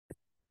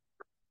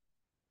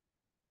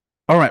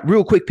All right,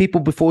 real quick, people,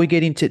 before we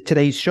get into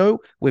today's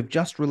show, we've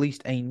just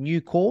released a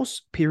new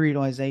course,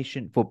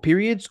 Periodization for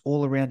Periods,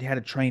 all around how to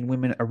train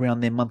women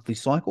around their monthly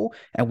cycle,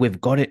 and we've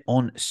got it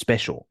on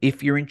special.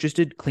 If you're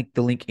interested, click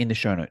the link in the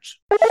show notes.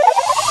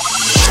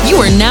 You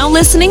are now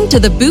listening to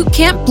the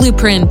Bootcamp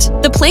Blueprint,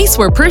 the place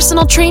where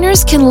personal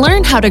trainers can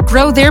learn how to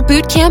grow their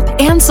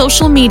bootcamp and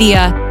social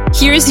media.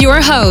 Here's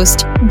your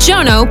host,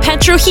 Jono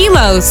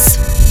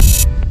Petrohilos.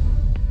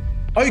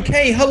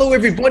 Okay, hello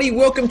everybody.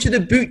 Welcome to the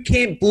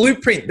Bootcamp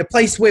Blueprint, the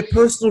place where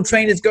personal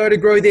trainers go to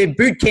grow their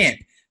bootcamp.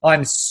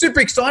 I'm super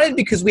excited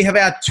because we have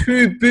our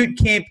two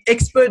bootcamp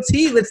experts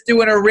here. Let's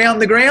do it around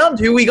the ground.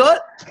 Who we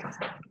got?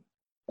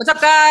 What's up,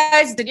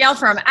 guys? Danielle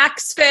from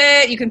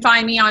AxFit. You can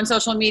find me on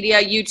social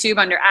media, YouTube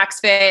under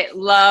AxFit.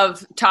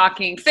 Love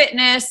talking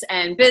fitness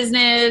and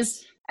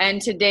business.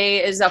 And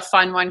today is a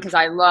fun one because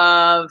I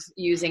love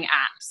using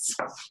apps.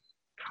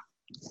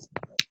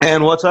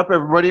 And what's up,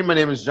 everybody? My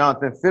name is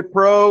Jonathan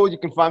FitPro. You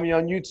can find me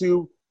on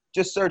YouTube.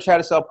 Just search how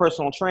to sell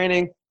personal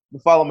training. You can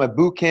follow my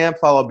bootcamp,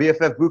 follow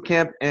BFF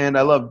Bootcamp. And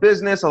I love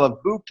business. I love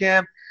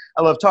bootcamp.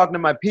 I love talking to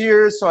my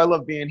peers. So I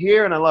love being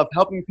here and I love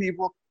helping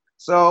people.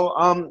 So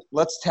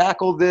let's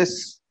tackle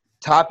this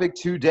topic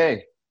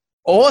today.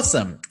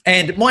 Awesome.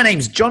 And my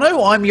name's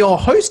Jono. I'm your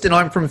host and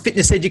I'm from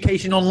Fitness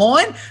Education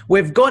Online.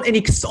 We've got an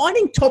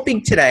exciting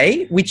topic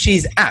today, which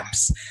is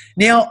apps.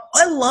 Now,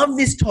 I love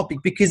this topic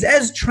because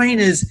as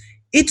trainers,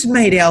 it's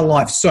made our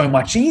life so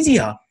much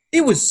easier.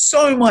 It was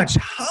so much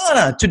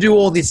harder to do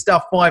all this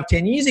stuff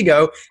 5-10 years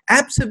ago.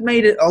 Apps have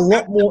made it a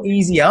lot more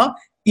easier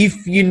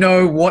if you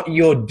know what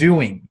you're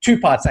doing. Two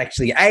parts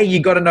actually. A,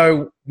 you got to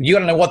know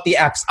what the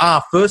apps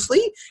are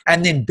firstly,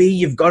 and then B,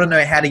 you've got to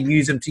know how to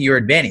use them to your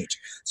advantage.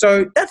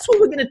 So that's what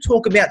we're going to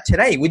talk about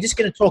today. We're just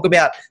going to talk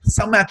about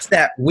some apps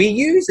that we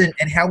use and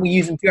how we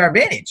use them to our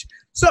advantage.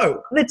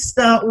 So let's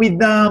start with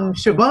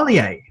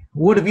Chevalier.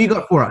 What have you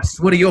got for us?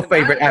 What are your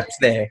favorite apps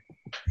there?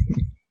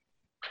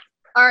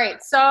 All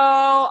right. So,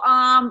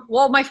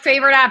 my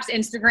favorite app's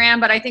Instagram,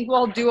 but I think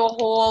we'll do a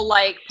whole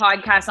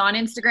podcast on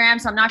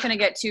Instagram. So I'm not going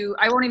to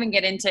I won't even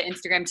get into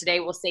Instagram today.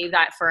 We'll save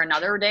that for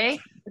another day.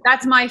 But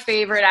that's my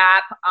favorite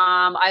app.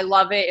 I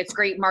love it. It's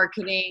great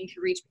marketing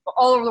to reach people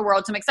all over the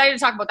world. So I'm excited to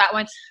talk about that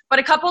one. But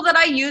a couple that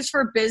I use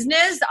for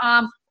business,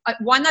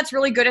 one that's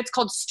really good. It's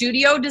called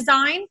Studio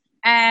Design.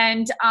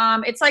 And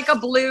it's like a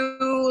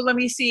blue, let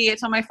me see,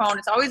 it's on my phone.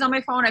 It's always on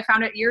my phone. I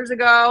found it years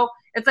ago.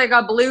 It's like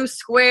a blue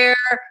square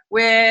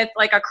with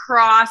like a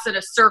cross and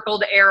a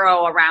circled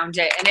arrow around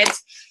it. And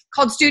it's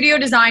called Studio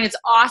Design. It's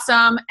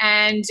awesome.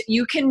 And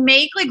you can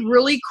make like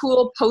really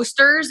cool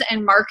posters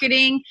and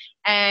marketing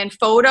and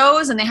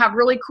photos. And they have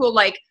really cool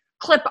like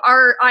clip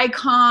art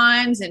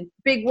icons and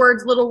big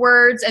words, little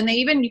words. And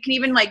you can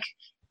even like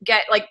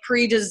get like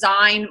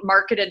pre-designed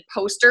marketed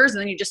posters,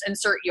 and then you just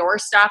insert your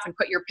stuff and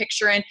put your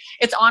picture in.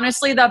 It's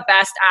honestly the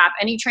best app.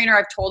 Any trainer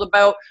I've told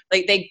about,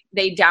 like they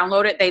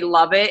download it, they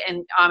love it.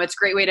 And it's a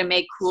great way to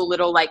make cool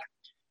little like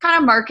kind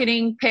of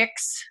marketing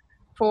pics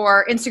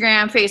for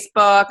Instagram,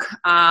 Facebook,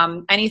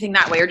 anything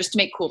that way, or just to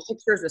make cool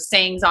pictures with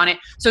sayings on it.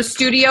 So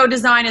Studio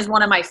Design is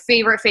one of my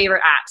favorite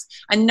apps.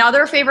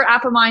 Another favorite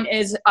app of mine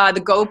is the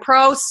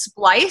GoPro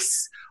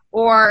Splice,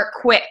 or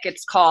Quick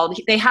it's called.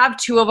 They have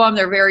two of them.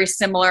 They're very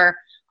similar.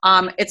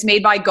 It's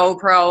made by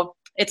GoPro.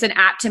 It's an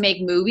app to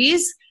make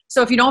movies.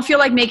 So if you don't feel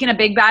like making a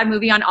big bad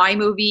movie on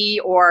iMovie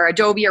or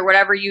Adobe or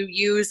whatever you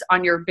use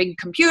on your big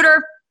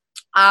computer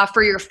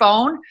for your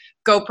phone,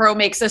 GoPro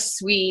makes a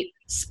sweet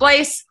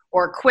Splice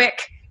or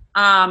Quick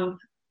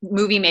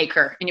movie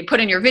maker. And you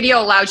put in your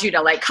video, allows you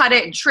to like cut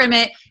it and trim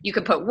it. You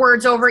can put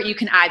words over it. You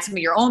can add some of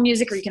your own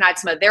music, or you can add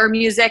some of their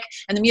music.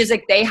 And the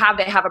music they have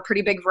a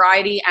pretty big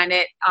variety, and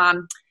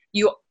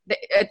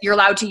you're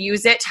allowed to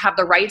use it, to have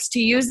the rights to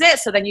use it.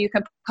 So then you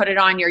can put it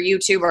on your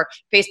YouTube or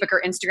Facebook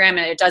or Instagram, and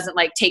it doesn't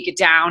like take it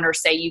down or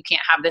say you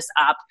can't have this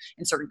up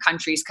in certain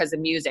countries because of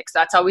music. So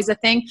that's always a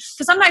thing.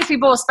 Because sometimes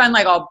people will spend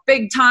like a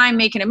big time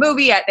making a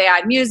movie, they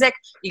add music,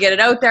 you get it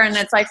out there, and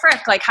it's like,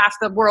 frick, like half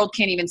the world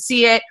can't even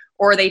see it,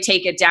 or they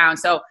take it down.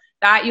 So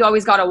that you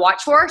always got to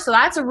watch for. So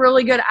that's a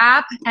really good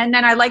app. And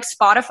then I like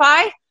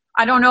Spotify.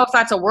 I don't know if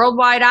that's a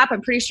worldwide app.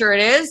 I'm pretty sure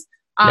it is.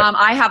 Yep.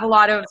 I have a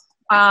lot of,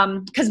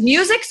 because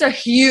music's a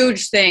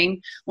huge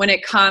thing when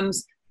it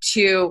comes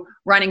to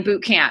running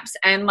boot camps.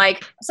 And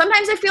like,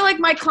 sometimes I feel like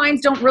my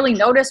clients don't really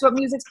notice what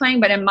music's playing,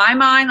 but in my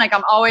mind, like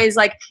I'm always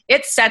like,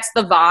 it sets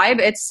the vibe.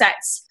 It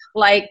sets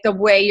like the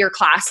way your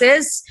class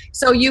is.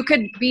 So you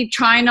could be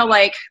trying to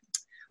like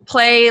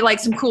play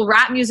like some cool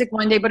rap music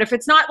one day, but if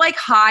it's not like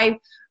high,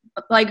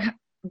 like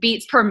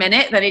beats per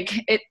minute, that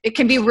it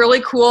can be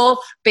really cool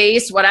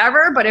bass,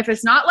 whatever. But if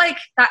it's not like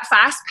that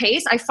fast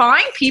pace, I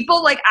find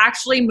people like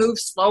actually move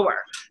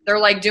slower. They're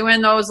like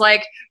doing those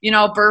like,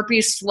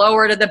 burpees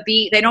slower to the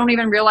beat. They don't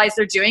even realize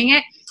they're doing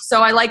it.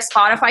 So I like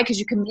Spotify because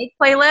you can make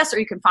playlists or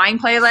you can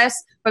find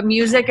playlists, but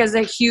music is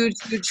a huge,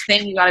 huge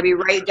thing. You got to be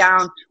right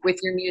down with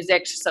your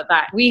music, so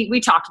that we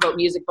talked about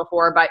music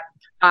before, but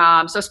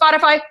So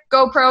Spotify,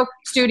 GoPro,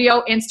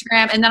 Studio,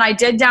 Instagram, and then I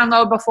did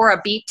download before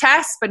a beat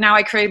test, but now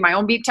I created my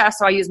own beat test,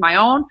 so I use my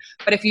own.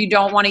 But if you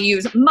don't want to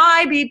use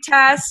my beat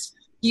test,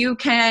 you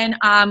can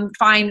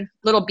find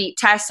little beat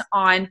tests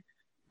on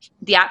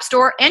the App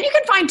Store, and you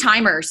can find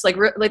timers. Like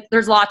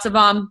there's lots of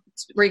them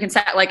where you can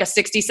set like a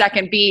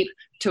 60-second beep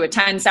to a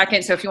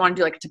 10-second. So if you want to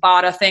do like a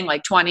Tabata thing,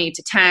 like 20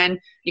 to 10,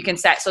 you can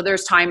set. So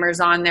there's timers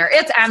on there.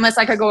 It's endless.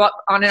 I could go up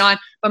on and on.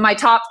 But my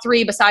top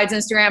 3 besides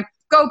Instagram: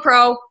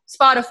 GoPro,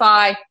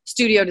 Spotify,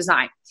 Studio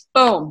Design.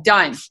 Boom,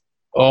 done.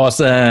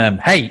 Awesome.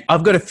 Hey,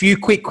 I've got a few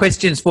quick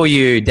questions for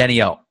you,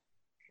 Danielle.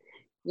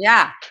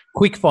 Yeah.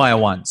 Quick fire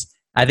ones.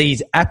 Are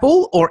these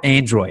Apple or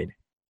Android?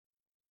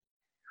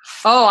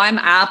 Oh, I'm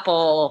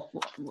Apple.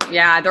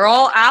 Yeah, they're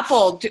all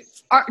Apple.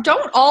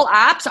 Don't all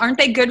apps, aren't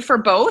they good for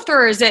both,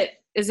 or is it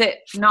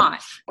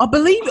not? I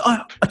believe,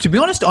 to be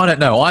honest, I don't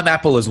know. I'm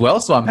Apple as well,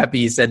 so I'm happy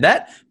you said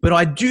that. But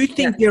I do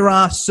think there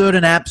are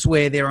certain apps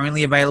where they're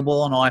only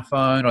available on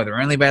iPhone, or they're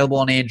only available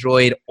on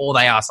Android, or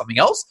they are something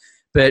else.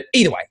 But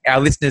either way, our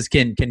listeners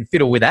can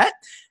fiddle with that.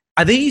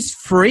 Are these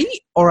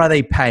free or are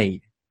they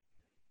paid?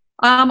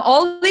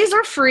 All these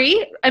are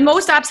free, and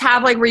most apps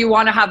have like where you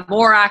want to have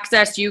more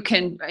access. You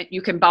can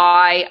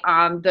buy.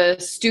 The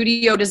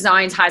Studio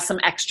Designs has some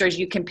extras.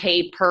 You can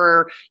pay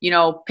per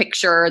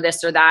picture,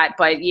 this or that.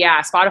 But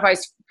yeah, Spotify,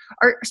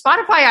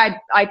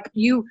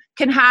 you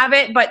can have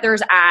it, but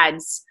there's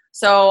ads.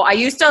 So I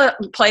used to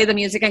play the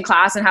music in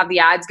class and have the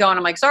ads going.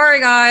 I'm like, sorry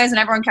guys, and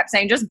everyone kept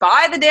saying, just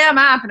buy the damn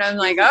app, and I'm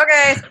like,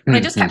 okay. And I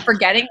just kept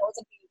forgetting it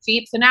wasn't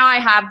cheap. So now I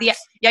have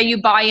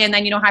you buy in,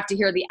 then you don't have to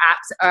hear the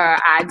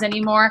ads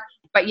anymore.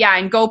 But yeah,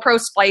 and GoPro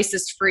Splice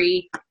is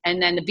free,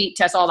 and then the beat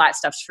test, all that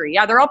stuff's free.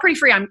 Yeah, they're all pretty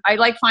free. I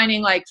like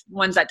finding like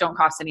ones that don't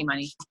cost any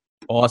money.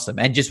 Awesome.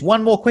 And just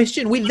one more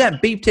question. With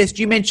that beep test,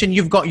 you mentioned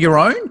you've got your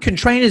own. Can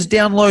trainers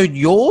download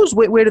yours?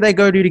 Where do they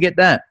go to get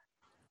that?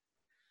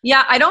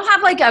 Yeah, I don't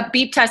have like a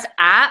beep test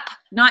app.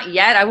 Not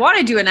yet. I want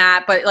to do an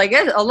app, but like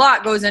a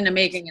lot goes into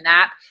making an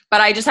app.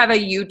 But I just have a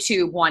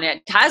YouTube one.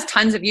 It has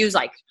tons of views.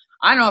 Like,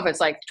 I don't know if it's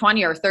like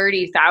 20 or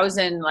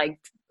 30,000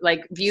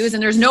 like views,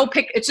 and there's no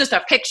it's just a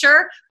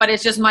picture, but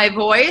it's just my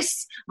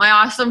voice, my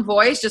awesome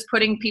voice, just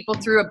putting people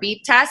through a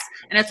beep test,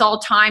 and it's all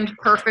timed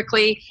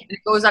perfectly, and it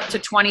goes up to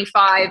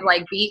 25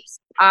 like beeps.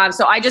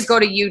 So I just go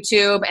to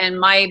YouTube, and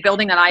my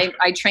building that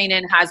I train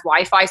in has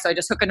Wi-Fi, so I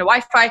just hook into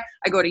Wi-Fi.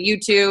 I go to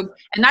YouTube,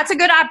 and that's a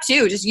good app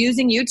too, just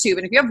using YouTube.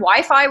 And if you have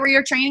Wi-Fi where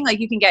you're training,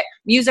 like you can get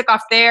music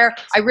off there.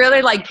 I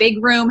really like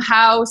Big Room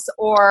House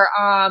or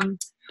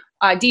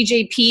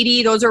DJ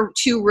PD. Those are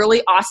 2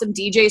 really awesome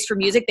DJs for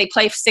music. They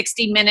play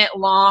 60-minute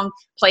long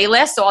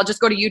playlists. So I'll just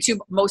go to YouTube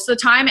most of the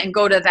time and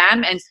go to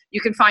them, and you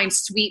can find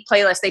sweet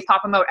playlists. They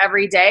pop them out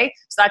every day.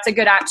 So that's a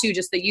good app too,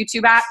 just the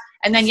YouTube app.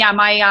 And then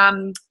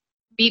my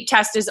beep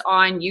test is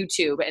on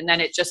YouTube, and then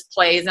it just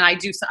plays, and I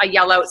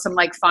yell out some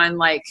like fun,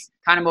 like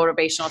kind of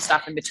motivational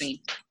stuff in between.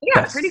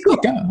 Yeah, pretty cool.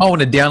 I want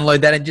to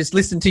download that and just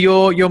listen to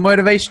your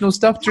motivational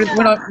stuff.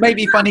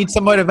 Maybe if I need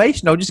some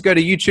motivation, I'll just go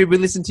to YouTube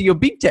and listen to your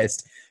beep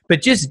test.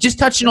 But just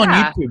touching on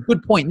YouTube,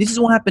 good point. This is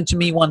what happened to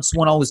me once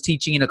when I was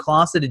teaching in a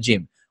class at a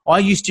gym. I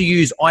used to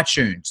use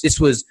iTunes.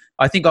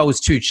 I think I was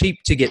too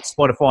cheap to get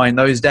Spotify in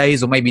those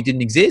days, or maybe it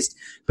didn't exist.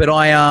 But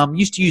I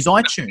used to use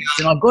iTunes,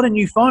 and I got a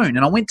new phone, and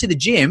I went to the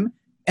gym,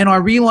 and I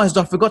realized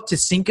I forgot to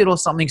sync it or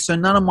something, so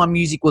none of my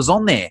music was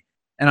on there.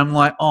 And I'm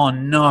like, oh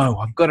no,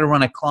 I've got to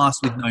run a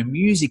class with no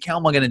music. How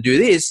am I going to do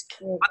this?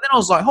 And then I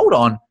was like, hold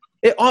on.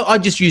 I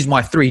just used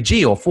my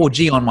 3G or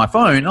 4G on my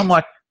phone. I'm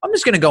like, I'm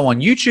just going to go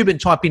on YouTube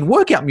and type in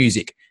workout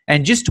music,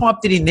 and just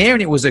typed it in there,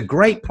 and it was a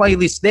great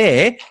playlist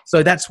there.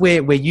 So that's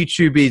where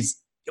YouTube is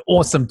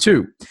awesome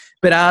too.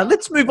 But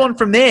let's move on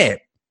from there.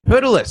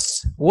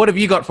 Hurdleless, what have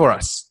you got for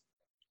us?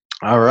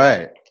 All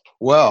right.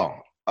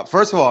 Well,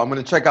 first of all, I'm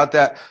going to check out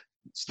that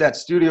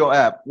Studio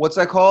app. What's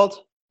that called,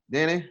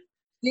 Danny?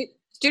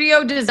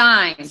 Studio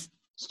Design.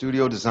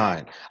 Studio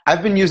Design.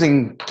 I've been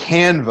using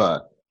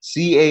Canva,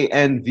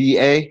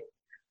 Canva,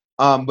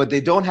 but they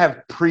don't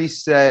have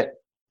preset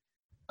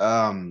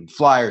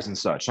flyers and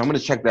such. So I'm going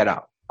to check that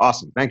out.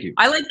 Awesome. Thank you.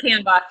 I like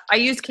Canva. I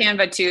use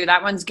Canva too.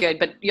 That one's good,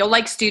 but you'll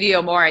like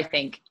Studio more, I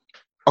think.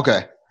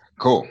 Okay,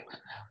 cool.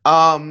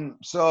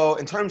 So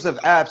in terms of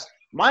apps,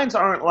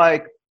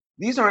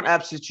 these aren't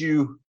apps that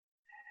you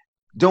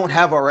don't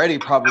have already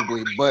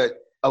probably, but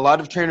a lot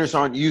of trainers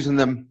aren't using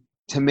them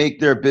to make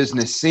their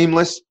business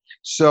seamless.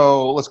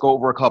 So let's go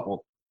over a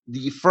couple.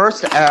 The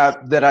first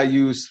app that I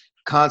use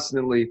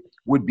constantly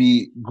would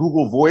be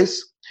Google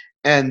Voice.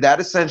 And that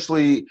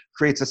essentially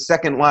creates a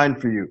second line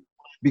for you,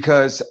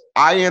 because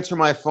I answer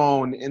my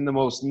phone in the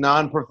most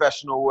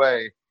non-professional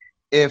way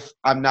if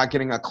I'm not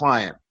getting a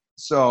client.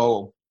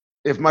 So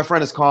if my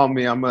friend is calling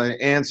me, I'm going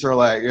to answer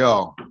like,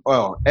 yo,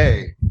 oh,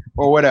 hey,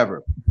 or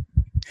whatever.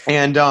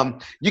 And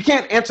you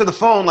can't answer the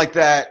phone like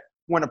that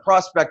when a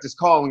prospect is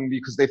calling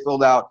because they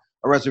filled out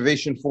a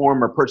reservation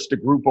form or purchased a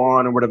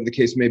Groupon or whatever the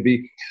case may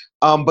be.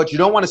 But you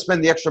don't want to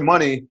spend the extra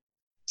money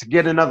to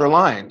get another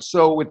line.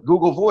 So with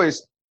Google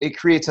Voice, it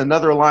creates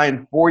another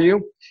line for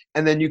you,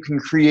 and then you can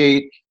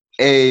create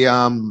a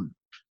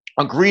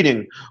a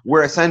greeting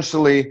where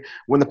essentially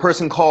when the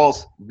person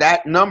calls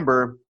that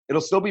number,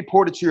 it'll still be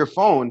ported to your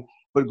phone,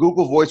 but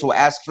Google Voice will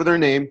ask for their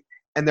name.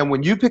 And then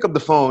when you pick up the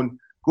phone,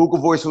 Google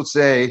Voice will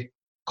say,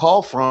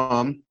 call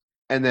from,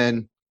 and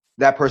then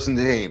that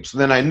person's name. So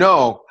then I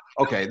know,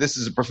 okay, this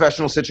is a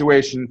professional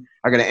situation.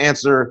 I got to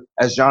answer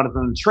as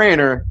Jonathan the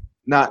trainer,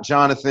 not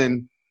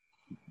Jonathan,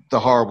 the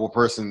horrible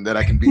person that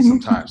I can be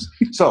sometimes.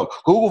 So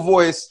Google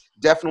Voice,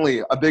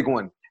 definitely a big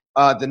one.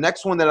 The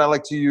next one that I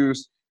like to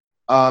use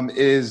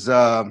is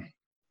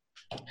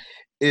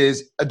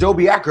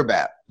Adobe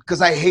Acrobat,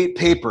 because I hate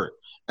paper.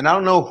 And I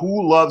don't know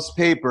who loves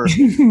paper,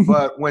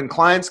 but when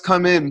clients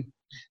come in,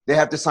 they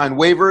have to sign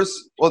waivers.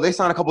 Well, they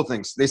sign a couple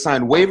things. They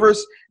sign waivers,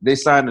 they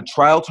sign a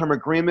trial term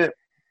agreement,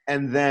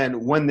 and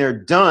then when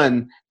they're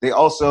done, they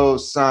also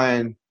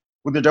sign,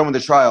 when they're done with the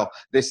trial,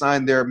 they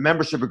sign their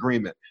membership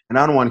agreement. And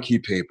I don't want to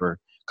keep paper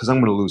because I'm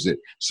going to lose it.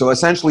 So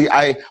essentially,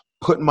 I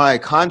put my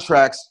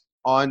contracts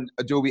on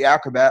Adobe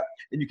Acrobat,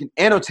 and you can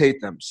annotate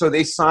them. So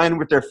they sign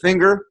with their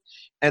finger,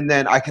 and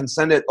then I can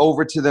send it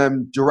over to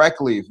them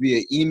directly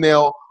via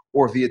email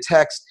or via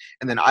text,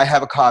 and then I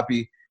have a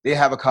copy, they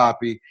have a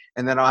copy,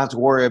 and then I don't have to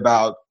worry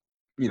about,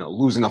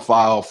 losing a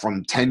file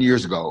from 10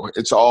 years ago.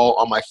 It's all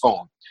on my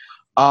phone.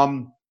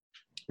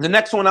 The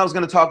next one I was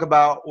going to talk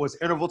about was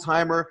Interval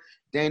Timer.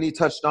 Danny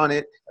touched on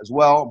it as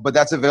well, but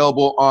that's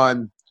available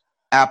on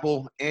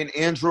Apple and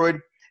Android,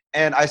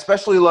 and I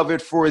especially love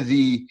it for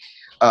the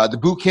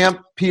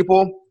bootcamp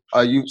people.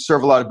 You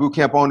serve a lot of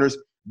bootcamp owners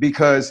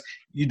because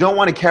you don't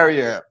want to carry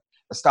a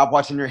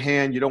stopwatch in your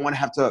hand. You don't want to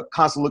have to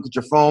constantly look at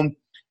your phone.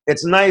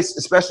 It's nice,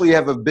 especially you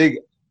have a big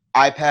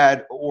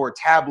iPad or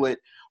tablet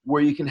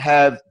where you can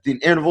have the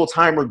interval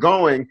timer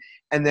going,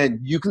 and then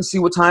you can see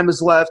what time is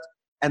left,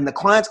 and the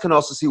clients can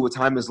also see what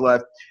time is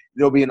left.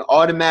 There'll be an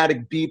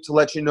automatic beep to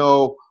let you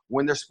know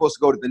when they're supposed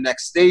to go to the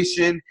next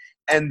station,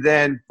 and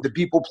then the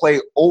beep will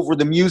play over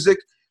the music.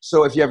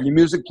 So if you have your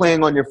music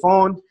playing on your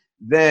phone,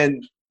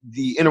 then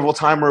the interval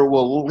timer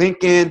will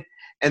link in,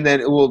 and then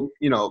it will,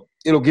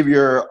 it'll give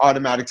your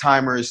automatic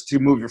timers to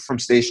move you from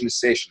station to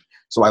station.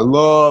 So I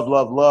love,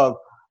 love, love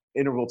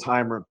interval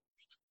timer.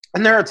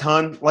 And there are a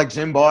ton, like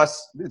Gym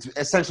Boss, it's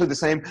essentially the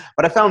same.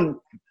 But I found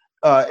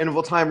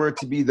interval timer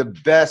to be the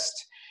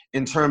best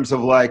in terms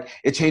of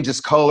it changes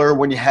color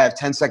when you have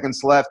 10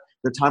 seconds left.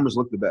 The timers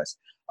look the best.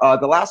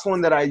 The last one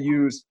that I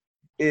use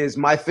is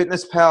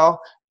MyFitnessPal,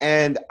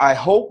 and I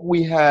hope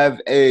we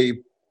have a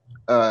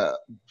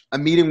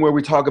meeting where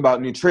we talk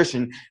about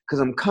nutrition,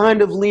 because I'm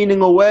kind of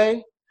leaning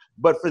away.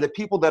 But for the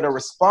people that are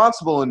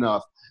responsible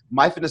enough,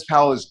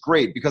 MyFitnessPal is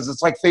great because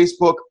it's like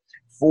Facebook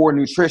for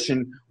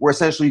nutrition, where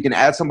essentially you can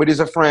add somebody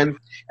as a friend,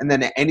 and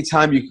then at any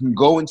time you can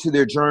go into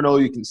their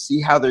journal, you can see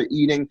how they're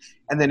eating,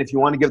 and then if you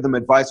want to give them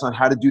advice on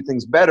how to do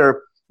things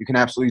better, you can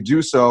absolutely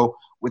do so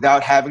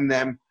without having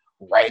them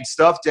write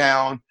stuff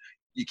down.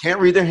 You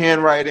can't read their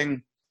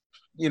handwriting.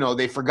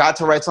 They forgot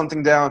to write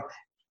something down.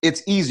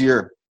 It's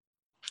easier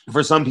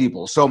for some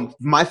people. So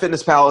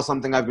MyFitnessPal is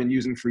something I've been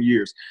using for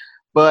years.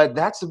 But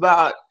that's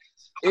about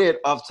it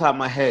off the top of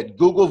my head.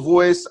 Google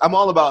Voice, I'm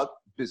all about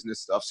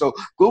business stuff. So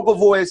Google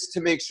Voice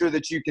to make sure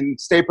that you can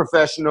stay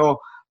professional.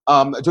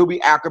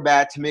 Adobe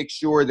Acrobat to make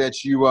sure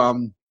that you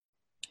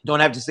don't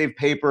have to save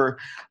paper.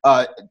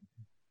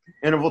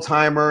 Interval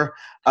Timer,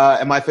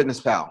 and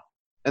MyFitnessPal.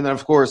 And then,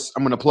 of course,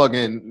 I'm going to plug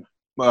in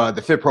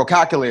the FitPro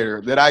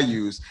calculator that I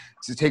use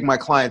to take my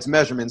clients'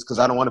 measurements, because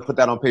I don't want to put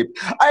that on paper.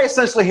 I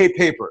essentially hate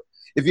paper,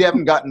 if you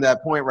haven't gotten to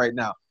that point right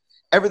now.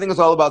 Everything is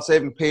all about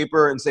saving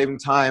paper and saving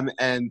time,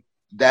 and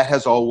that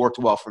has all worked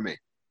well for me.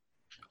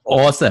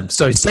 Awesome.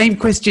 So same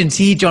questions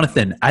here,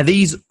 Jonathan. Are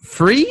these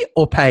free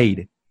or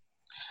paid?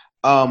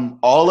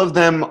 All of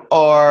them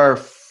are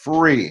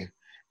free.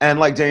 And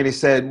like Danny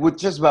said, with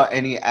just about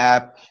any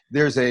app,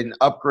 there's an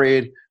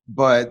upgrade,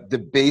 but the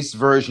base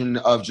version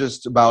of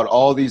just about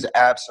all these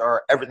apps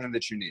are everything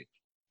that you need.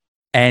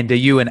 And are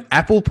you an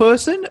Apple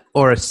person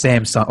or a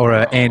Samsung or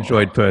an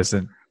Android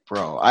person?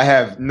 Bro, I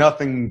have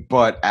nothing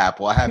but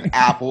Apple. I have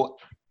Apple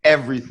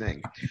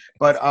everything.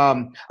 But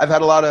I've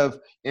had a lot of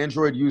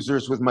Android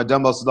users with my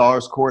Dumbbells to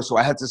Dollars course, so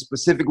I had to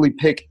specifically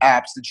pick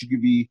apps that you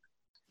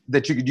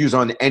could use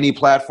on any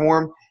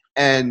platform,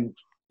 and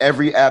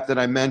every app that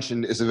I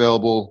mentioned is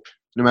available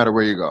no matter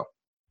where you go.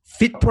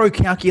 FitPro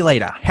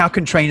Calculator. How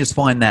can trainers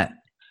find that?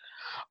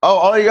 Oh,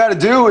 all you got to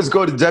do is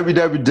go to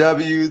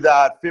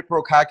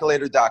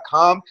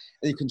www.fitprocalculator.com,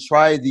 and you can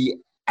try the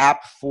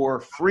app for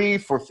free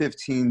for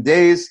 15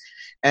 days.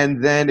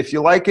 And then if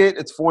you like it,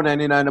 it's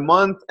 $4.99 a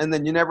month. And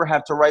then you never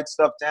have to write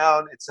stuff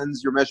down. It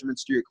sends your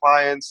measurements to your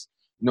clients.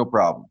 No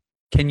problem.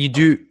 Can you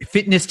do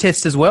fitness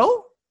tests as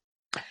well?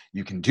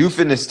 You can do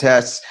fitness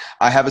tests.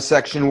 I have a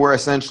section where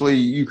essentially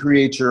you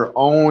create your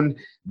own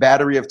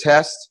battery of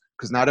tests,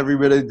 because not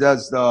everybody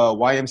does the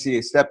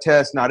YMCA step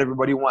test. Not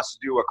everybody wants to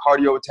do a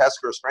cardio test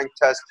or a strength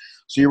test.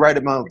 So you write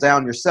them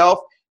down yourself,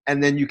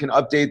 and then you can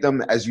update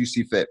them as you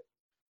see fit.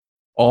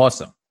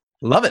 Awesome.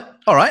 Love it.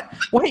 All right.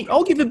 Well, hey,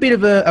 I'll give a bit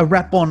of a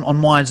wrap on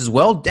mine as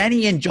well.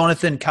 Danny and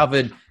Jonathan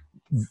covered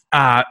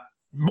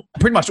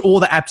pretty much all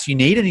the apps you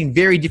need and in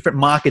very different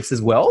markets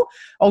as well.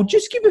 I'll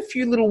just give a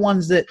few little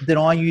ones that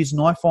I use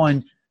and I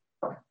find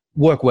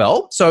work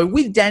well. So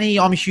with Danny,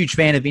 I'm a huge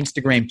fan of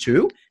Instagram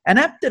too. An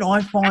app that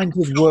I find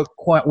has worked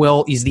quite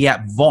well is the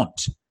app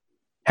Vont.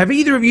 Have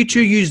either of you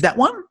two used that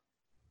one?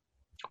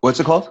 What's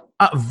it called?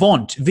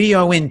 Vont,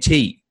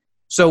 V-O-N-T.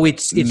 So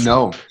it's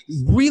no.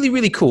 really,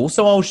 really cool.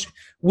 So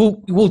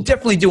we'll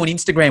definitely do an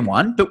Instagram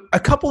one, but a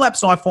couple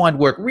apps I find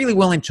work really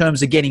well in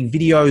terms of getting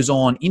videos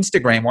on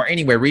Instagram or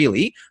anywhere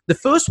really. The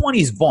first one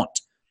is Vont.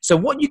 So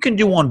what you can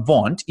do on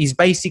Vont is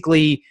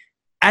basically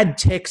add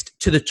text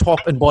to the top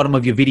and bottom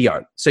of your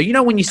video. So you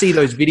know when you see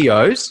those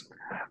videos...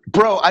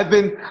 Bro, I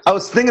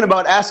was thinking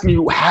about asking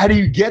you, how do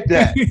you get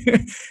that?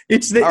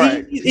 It's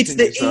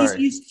the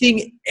easiest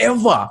thing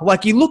ever.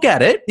 Like you look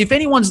at it, if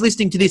anyone's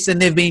listening to this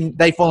and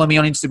they follow me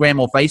on Instagram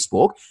or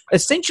Facebook,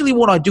 essentially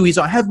what I do is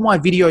I have my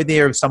video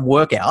there of some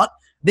workout.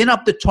 Then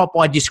up the top,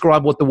 I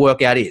describe what the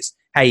workout is.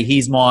 Hey,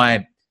 here's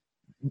my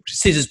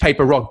scissors,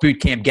 paper, rock boot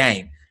camp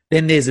game.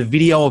 Then there's a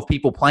video of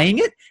people playing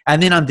it.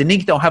 And then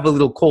underneath, they'll have a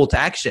little call to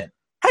action.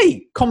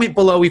 Hey, comment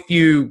below if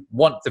you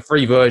want the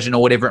free version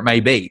or whatever it may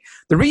be.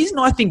 The reason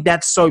I think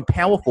that's so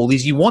powerful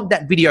is you want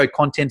that video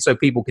content so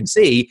people can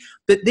see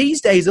that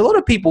these days, a lot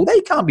of people, they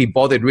can't be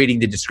bothered reading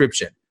the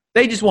description.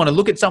 They just want to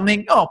look at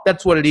something. Oh,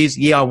 that's what it is.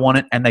 Yeah, I want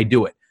it. And they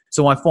do it.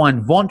 So I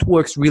find Vont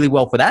works really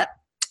well for that.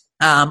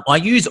 I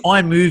use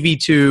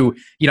iMovie to,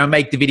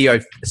 make the video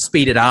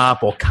speed it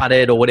up or cut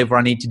it or whatever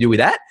I need to do with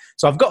that.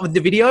 So I've got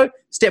the video.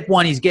 Step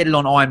one is get it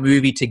on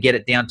iMovie to get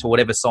it down to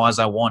whatever size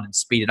I want and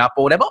speed it up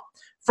or whatever.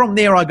 From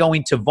there, I go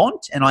into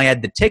Vont and I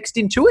add the text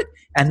into it,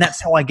 and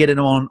that's how I get it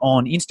on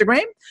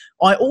Instagram.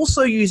 I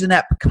also use an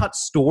app, Cut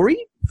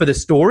Story, for the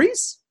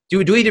stories.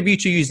 Do either of you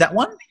two use that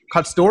one,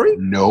 Cut Story?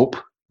 Nope.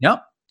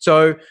 Yep.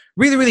 So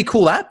really, really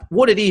cool app.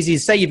 What it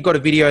is say you've got a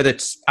video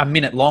that's a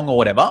minute long or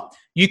whatever,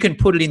 you can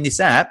put it in this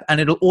app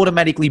and it'll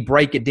automatically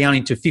break it down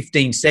into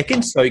 15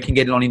 seconds so you can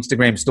get it on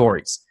Instagram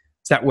stories.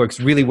 So that works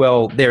really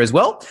well there as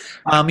well.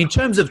 In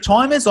terms of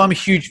timers, I'm a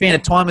huge fan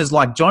of timers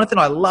like Jonathan.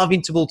 I love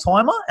Interval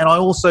Timer, and I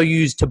also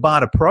use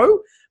Tabata Pro.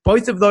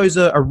 Both of those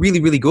are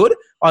really, really good.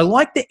 I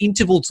like the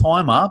Interval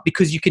Timer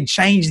because you can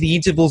change the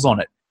intervals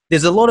on it.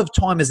 There's a lot of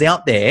timers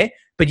out there,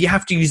 but you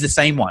have to use the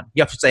same one.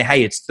 You have to say,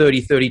 hey, it's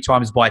 30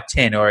 times by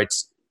 10, or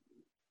it's...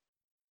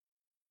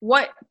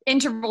 What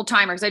interval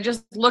timers? I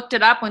just looked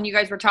it up when you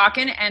guys were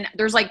talking, and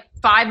there's like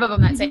 5 of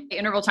them that say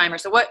interval timer.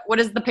 So what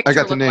does the picture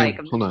look like?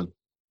 Hold on.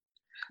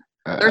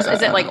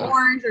 Is it like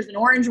orange? There's an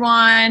orange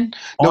one.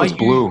 No, it's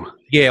blue.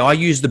 I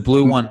use the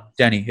blue one,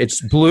 Danny.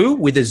 It's blue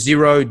with a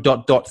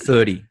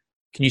 0.30.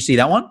 Can you see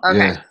that one?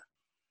 Okay.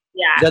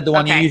 Yeah. Is that the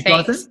one you use,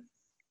 Jonathan?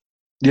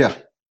 Yeah.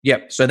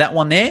 Yep. So that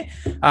one there.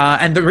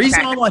 And the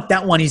reason I like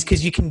that one is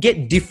because you can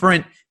get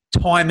different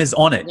timers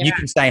on it. Yeah. You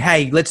can say,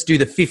 hey, let's do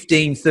the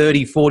 15,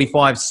 30,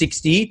 45,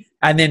 60,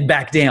 and then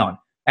back down.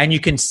 And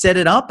you can set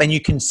it up and you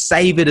can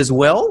save it as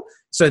well.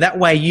 So that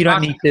way you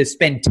don't need to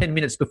spend 10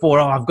 minutes before,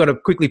 I've got to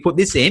quickly put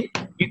this in.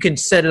 You can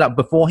set it up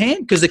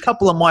beforehand, because a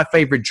couple of my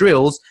favorite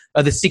drills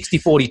are the 60,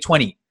 40,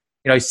 20.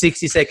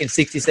 60 seconds,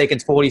 60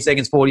 seconds, 40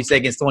 seconds, 40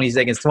 seconds, 20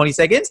 seconds, 20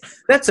 seconds.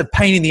 That's a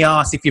pain in the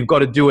ass if you've got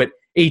to do it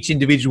each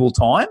individual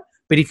time.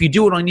 But if you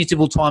do it on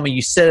interval timer,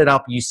 you set it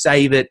up, you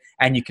save it,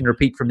 and you can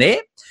repeat from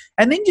there.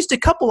 And then just a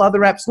couple other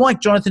apps,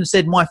 like Jonathan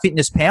said,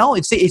 MyFitnessPal.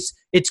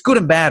 It's good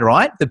and bad,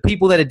 right? The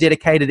people that are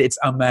dedicated, it's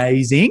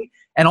amazing.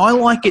 And I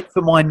like it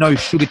for my no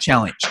sugar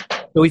challenge.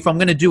 So if I'm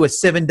going to do a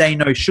 7-day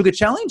no sugar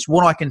challenge,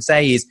 what I can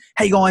say is,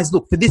 hey guys,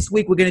 look, for this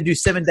week, we're going to do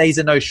 7 days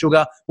of no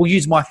sugar. We'll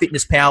use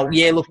MyFitnessPal.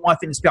 Yeah, look,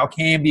 MyFitnessPal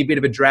can be a bit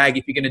of a drag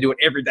if you're going to do it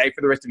every day for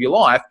the rest of your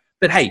life.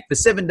 But hey, for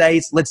 7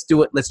 days, let's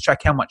do it. Let's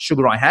track how much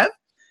sugar I have.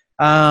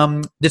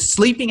 The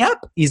sleeping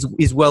app is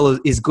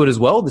good as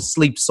well, the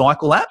Sleep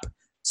Cycle app.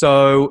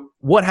 So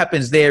what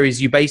happens there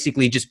is you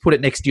basically just put it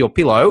next to your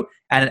pillow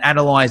and it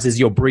analyzes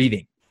your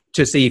breathing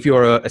to see if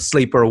you're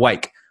asleep or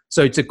awake.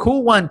 So it's a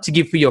cool one to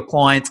give for your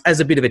clients as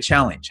a bit of a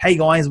challenge. Hey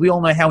guys, we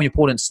all know how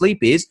important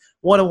sleep is.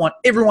 What I want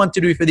everyone to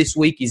do for this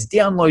week is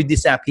download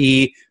this app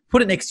here,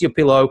 put it next to your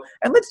pillow,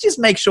 and let's just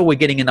make sure we're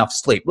getting enough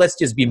sleep. Let's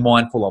just be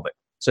mindful of it.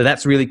 So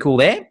that's really cool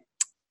there.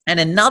 And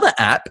another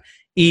app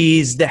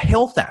is the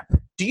Health app.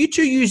 Do you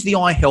two use the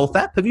iHealth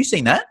app? Have you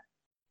seen that?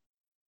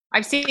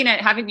 I've seen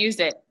it, haven't used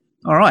it.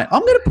 All right.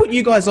 I'm going to put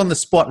you guys on the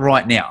spot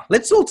right now.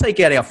 Let's all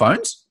take out our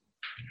phones.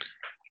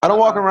 I don't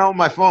walk around with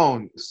my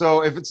phone,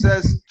 so if it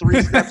says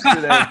 3 steps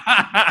today.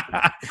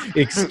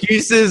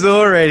 Excuses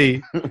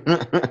already.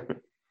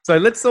 So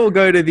let's all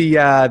go to the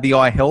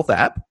iHealth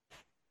app.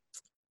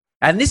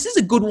 And this is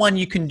a good one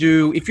you can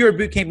do. If you're a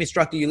bootcamp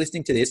instructor, you're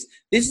listening to this,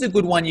 this is a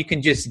good one you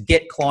can just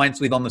get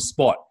clients with on the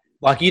spot.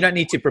 Like you don't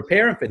need to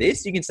prepare them for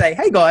this. You can say,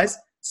 hey guys,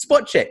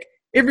 spot check.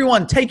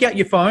 Everyone take out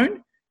your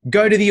phone,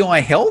 go to the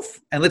iHealth,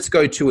 and let's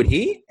go to it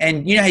here.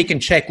 And you know how you can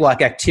check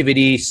like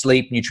activity,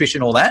 sleep,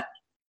 nutrition, all that?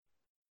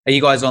 Are you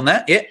guys on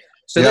that? Yeah.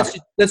 So yeah.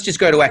 Let's just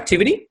go to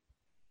activity.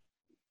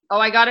 Oh,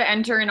 I got to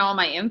enter in all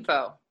my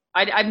info.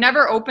 I've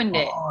never opened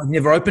it. Oh, I've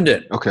never opened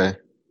it. Okay.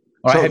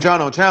 All so, right.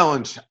 Jono,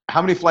 challenge.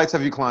 How many flights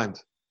have you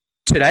climbed?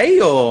 Today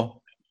or?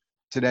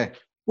 Today.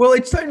 Well,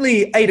 it's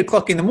only 8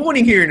 o'clock in the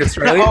morning here in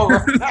Australia. Oh,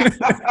 right.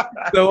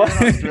 so,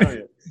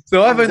 Australia.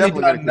 so I've only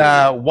definitely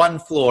done one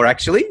floor,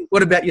 actually.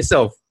 What about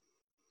yourself?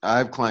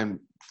 I've climbed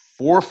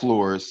 4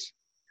 floors,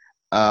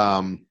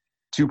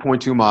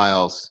 2.2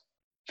 miles,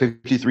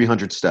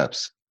 5,300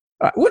 steps.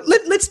 All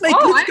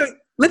right,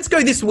 let's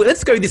go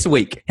this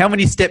week. How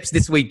many steps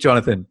this week,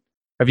 Jonathan?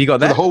 Have you got For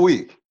that? the whole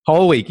week.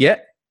 Whole week, yeah.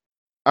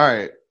 All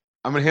right.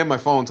 I'm going to hand my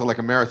phone to like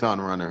a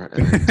marathon runner.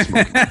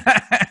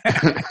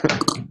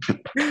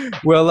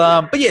 Well,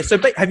 but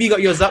have you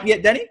got yours up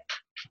yet, Danny?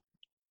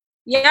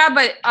 Yeah,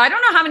 but I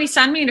don't know how many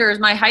centimeters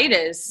my height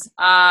is.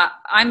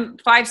 I'm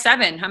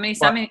 5'7". How many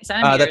centimeters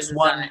That's is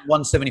that?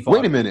 175.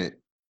 Wait a minute.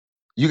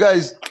 You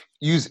guys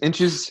use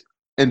inches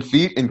and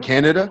feet in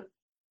Canada?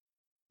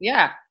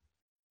 Yeah.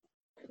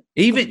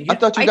 Even I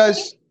thought you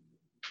guys...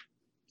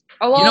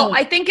 Oh, well,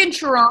 I think in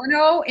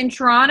Toronto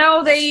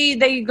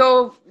they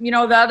go, the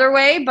other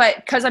way, but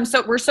because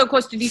we're so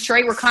close to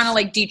Detroit, we're kind of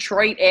like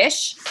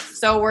Detroit-ish.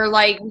 So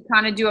we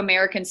kind of do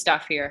American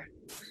stuff here.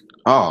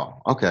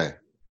 Oh, okay.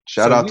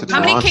 Shout out to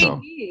How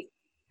Toronto. many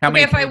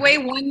kgs? If I weigh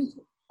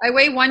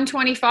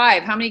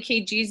 125, how many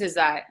kgs is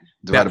that?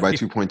 Divided by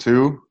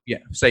 2.2? Yeah,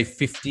 say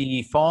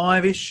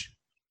 55-ish.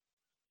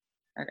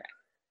 Okay.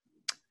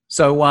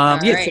 So,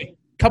 Right. so a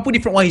couple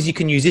different ways you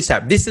can use this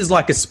app. This is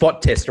like a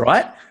spot test,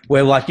 right?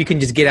 Where you can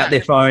just get out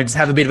their phones,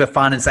 have a bit of a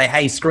fun and say,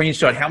 hey,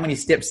 screenshot, how many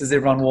steps does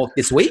everyone walk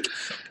this week?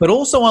 But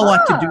also I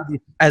like to do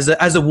this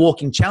as a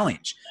walking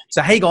challenge.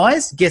 So, hey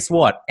guys, guess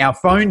what? Our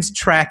phones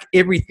track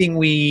everything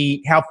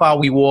how far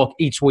we walk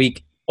each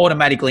week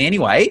automatically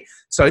anyway.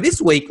 So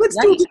this week, let's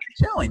do a different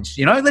challenge.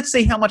 Let's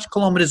see how much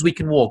kilometers we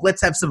can walk.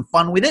 Let's have some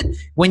fun with it.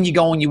 When you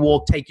go on your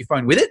walk, take your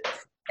phone with it.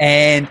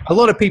 And a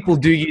lot of people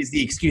do use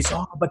the excuse,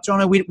 but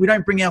Jono, we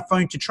don't bring our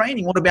phone to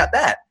training. What about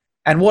that?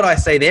 And what I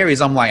say there is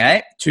I'm like,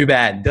 hey, too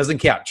bad. Doesn't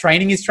count.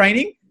 Training is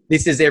training.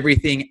 This is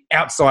everything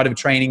outside of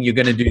training you're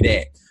going to do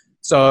there.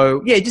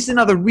 So, yeah, just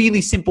another really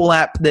simple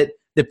app that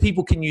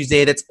people can use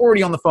there that's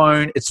already on the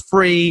phone. It's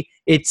free.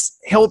 It's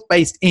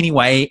health-based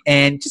anyway.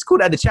 And just call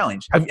it the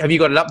challenge. Have you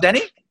got it up,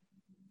 Danny?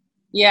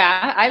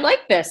 Yeah, I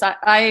like this.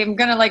 I'm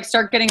going to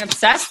start getting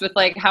obsessed with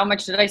how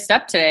much did I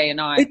step today?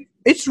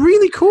 It's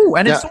really cool.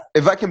 And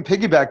if I can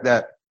piggyback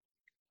that,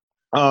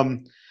 I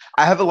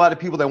have a lot of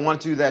people that want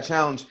to do that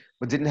challenge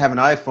but didn't have an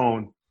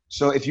iPhone.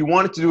 So if you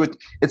wanted to do it,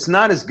 it's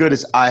not as good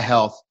as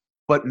iHealth,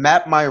 but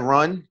Map My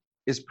Run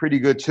is pretty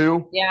good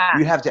too. Yeah.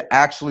 You have to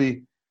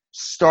actually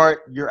start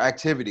your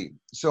activity.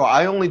 So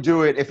I only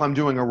do it if I'm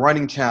doing a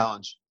running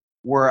challenge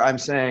where I'm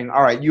saying,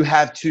 all right, you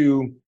have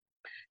to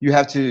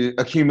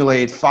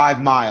accumulate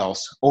 5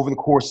 miles over the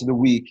course of the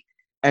week,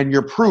 and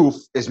your proof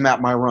is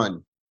Map My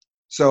Run.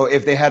 So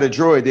if they had a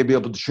Droid, they'd be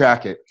able to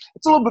track it.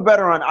 It's a little bit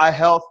better on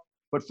iHealth,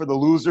 but for the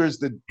losers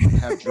that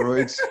have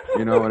Droids,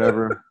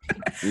 whatever,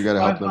 you got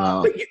to help them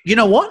out. You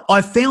know what?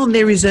 I found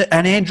there is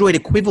an Android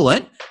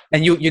equivalent,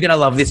 and you're going to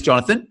love this,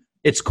 Jonathan.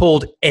 It's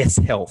called S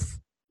Health.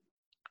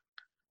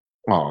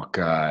 Oh,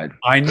 God.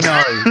 I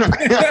know.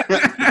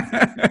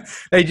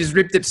 They just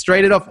ripped it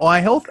straight off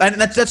iHealth.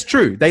 And that's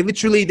true. They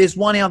literally, there's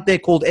one out there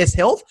called S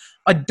Health.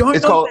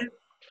 It's called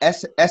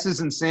S is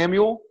in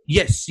Samuel?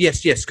 Yes.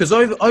 Because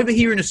over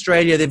here in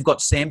Australia, they've got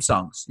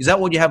Samsungs. Is that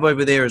what you have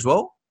over there as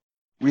well?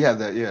 We have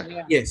that,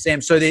 yeah. Yeah, Sam.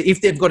 So if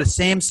they've got a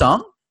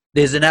Samsung,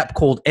 there's an app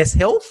called S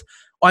Health.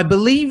 I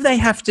believe they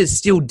have to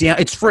still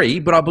it's free,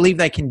 but I believe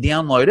they can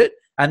download it,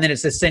 and then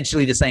it's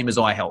essentially the same as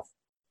iHealth.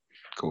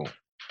 Cool.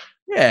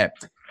 Yeah.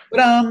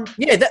 But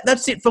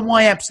that's it for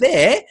my apps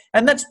there,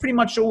 and that's pretty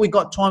much all we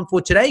got time for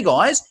today,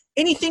 guys.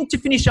 Anything to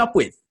finish up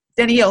with?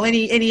 Danielle,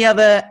 any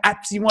other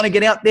apps you want to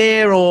get out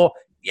there, or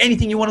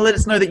anything you want to let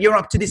us know that you're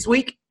up to this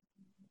week?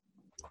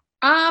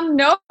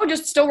 No,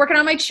 just still working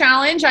on my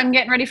challenge. I'm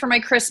getting ready for my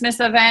Christmas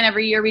event.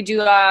 Every year we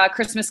do a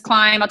Christmas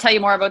climb. I'll tell you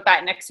more about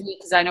that next week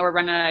because I know we're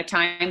running out of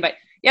time. But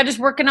yeah, just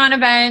working on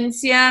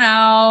events,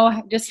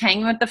 just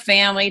hanging with the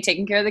family,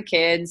 taking care of the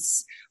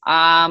kids.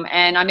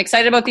 And I'm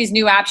excited about these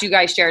new apps you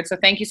guys shared. So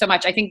thank you so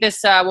much. I think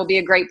this will be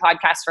a great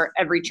podcast for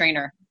every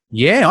trainer.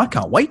 Yeah, I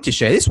can't wait to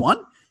share this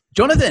one.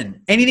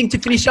 Jonathan, anything to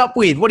finish up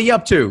with? What are you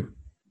up to?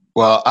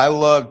 Well, I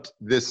loved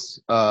this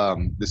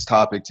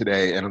topic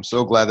today, and I'm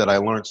so glad that I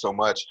learned so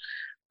much.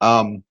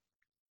 I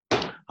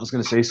was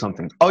going to say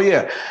something. Oh,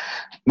 yeah.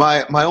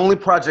 My only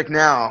project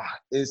now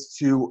is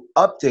to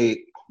update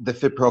the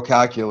FitPro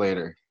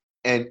calculator,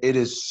 and it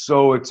is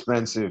so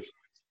expensive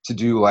to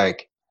do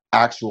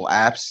actual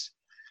apps.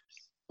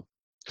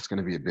 It's going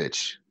to be a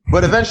bitch.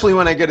 But eventually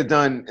when I get it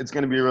done, it's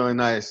going to be really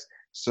nice.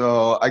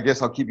 So I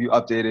guess I'll keep you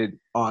updated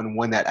on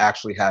when that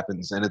actually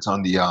happens, and it's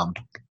on the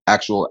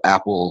actual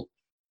Apple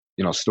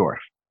store.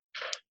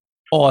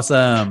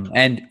 Awesome.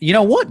 And you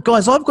know what,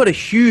 guys? I've got a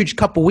huge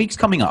couple weeks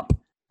coming up.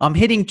 I'm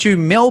heading to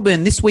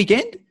Melbourne this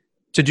weekend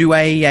to do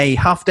a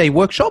half-day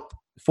workshop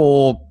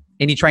for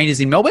any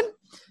trainers in Melbourne.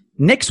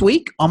 Next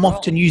week, I'm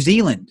off to New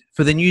Zealand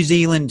for the New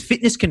Zealand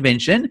Fitness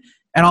Convention,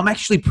 and I'm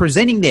actually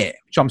presenting there,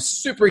 which I'm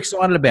super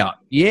excited about.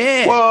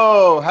 Yeah.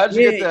 Whoa, how did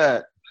you get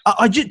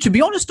that? To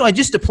be honest, I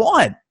just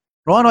applied.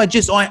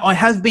 right? I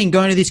have been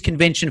going to this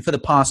convention for the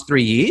past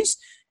 3 years,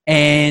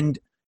 and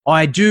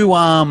I do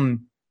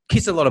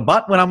kiss a lot of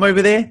butt when I'm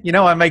over there. You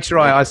know, I make sure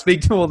I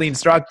speak to all the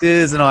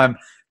instructors, and I'm,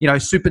 you know,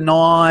 super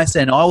nice.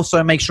 And I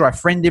also make sure I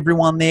friend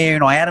everyone there,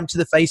 and I add them to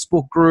the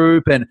Facebook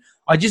group. And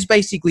I just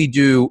basically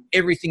do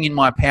everything in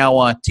my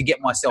power to get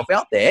myself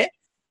out there.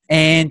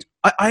 And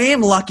I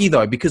am lucky,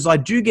 though, because I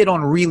do get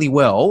on really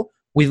well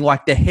with,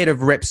 like, the head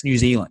of Reps New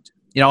Zealand.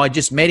 You know, I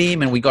just met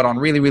him and we got on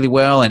really, really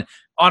well. And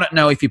I don't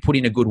know if he put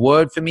in a good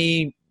word for me.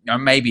 You know,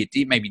 maybe it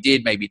did, maybe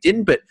it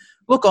didn't. But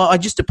look, I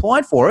just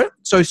applied for it.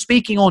 So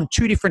speaking on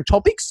two different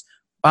topics,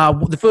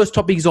 the first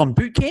topic is on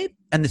bootcamp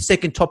and the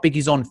second topic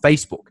is on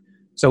Facebook.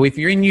 So if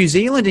you're in New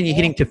Zealand and you're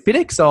heading to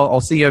FitX,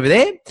 I'll see you over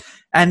there.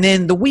 And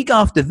then the week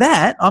after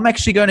that, I'm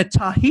actually going to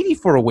Tahiti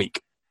for a week.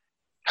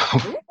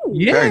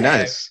 Yeah. Very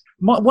nice.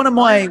 One of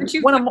my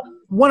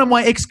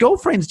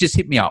ex-girlfriends just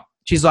hit me up.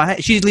 She's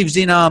like, she lives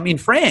in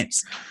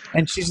France,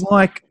 and she's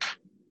like,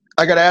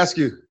 I got to ask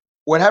you,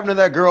 what happened to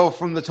that girl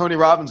from the Tony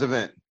Robbins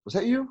event? Was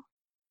that you?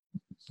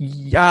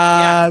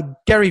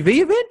 Gary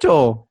Vee event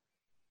or?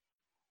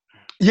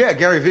 Yeah,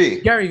 Gary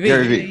Vee.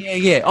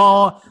 Yeah.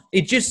 Oh,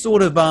 it just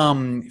sort of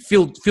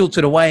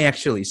filtered away,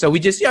 actually. So we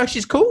just,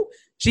 she's cool.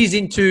 She's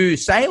into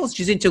sales.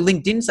 She's into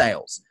LinkedIn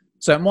sales.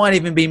 So it might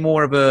even be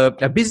more of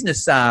a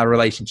business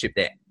relationship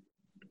there.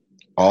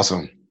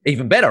 Awesome.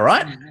 Even better,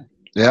 right?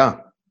 Yeah.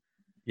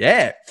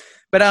 Yeah.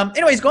 But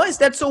anyways, guys,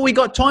 that's all we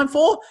got time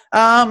for.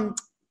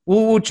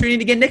 We'll tune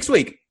in again next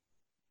week.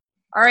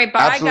 All right.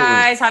 Bye,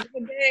 guys. Have a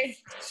good day.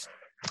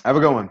 Have a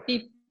good one.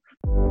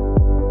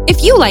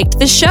 If you liked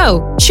the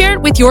show, share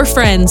it with your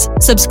friends,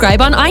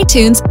 subscribe on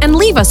iTunes, and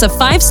leave us a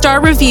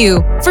 5-star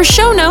review. For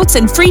show notes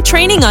and free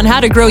training on how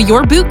to grow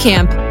your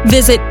bootcamp,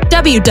 visit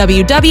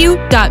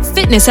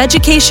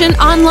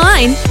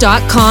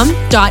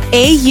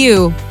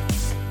www.fitnesseducationonline.com.au.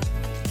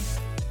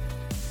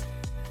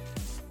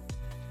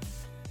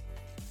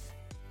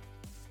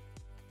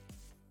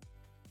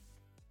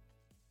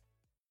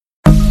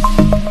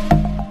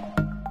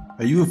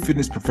 Are you a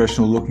fitness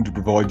professional looking to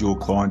provide your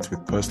clients with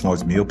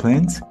personalised meal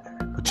plans?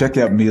 Well, check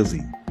out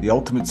Mealsy, the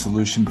ultimate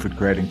solution for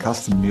creating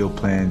custom meal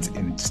plans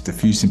in just a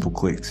few simple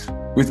clicks.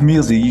 With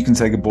Mealsy, you can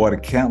say goodbye to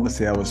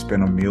countless hours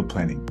spent on meal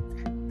planning.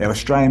 Our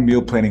Australian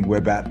meal planning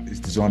web app is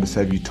designed to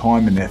save you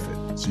time and effort,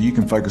 so you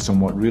can focus on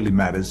what really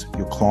matters,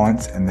 your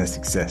clients and their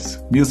success.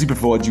 Mealsy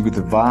provides you with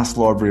a vast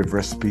library of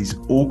recipes,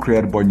 all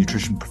created by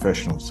nutrition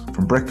professionals.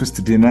 From breakfast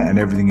to dinner and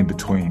everything in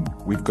between,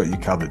 we've got you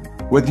covered.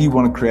 Whether you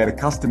want to create a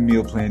custom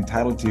meal plan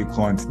tailored to your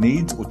client's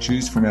needs or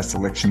choose from our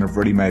selection of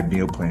ready-made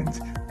meal plans,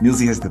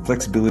 Mealsy has the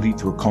flexibility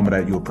to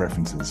accommodate your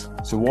preferences.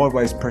 So why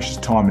waste precious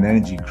time and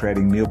energy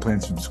creating meal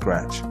plans from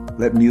scratch?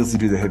 Let Mealsy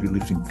do the heavy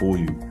lifting for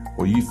you,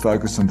 while you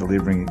focus on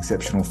delivering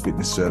exceptional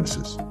fitness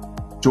services.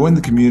 Join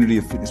the community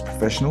of fitness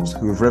professionals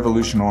who have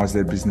revolutionised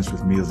their business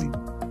with Mealsy.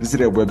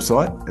 Visit our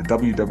website at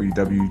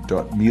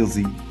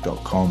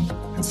www.mealsy.com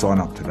and sign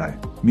up today.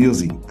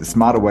 Mealsy, the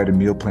smarter way to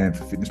meal plan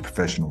for fitness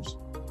professionals.